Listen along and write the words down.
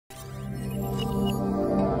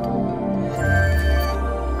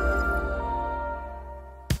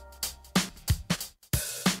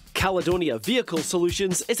Caledonia Vehicle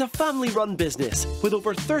Solutions is a family-run business with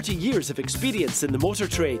over 30 years of experience in the motor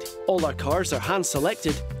trade. All our cars are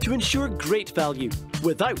hand-selected to ensure great value,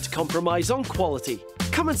 without compromise on quality.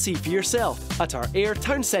 Come and see for yourself at our AYR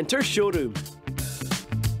Town Centre showroom.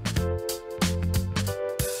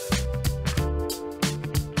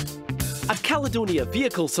 At Caledonia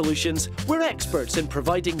Vehicle Solutions, we're experts in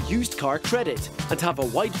providing used car credit and have a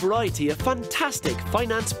wide variety of fantastic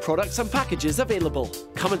finance products and packages available.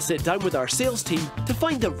 Come and sit down with our sales team to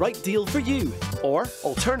find the right deal for you. Or,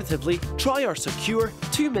 alternatively, try our secure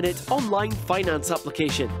 2-minute online finance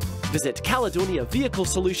application. Visit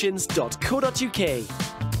caledoniavehiclesolutions.co.uk.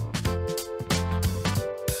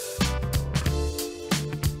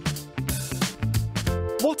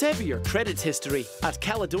 Whatever your credit history, at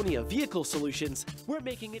Caledonia Vehicle Solutions, we're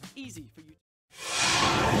making it easy for you.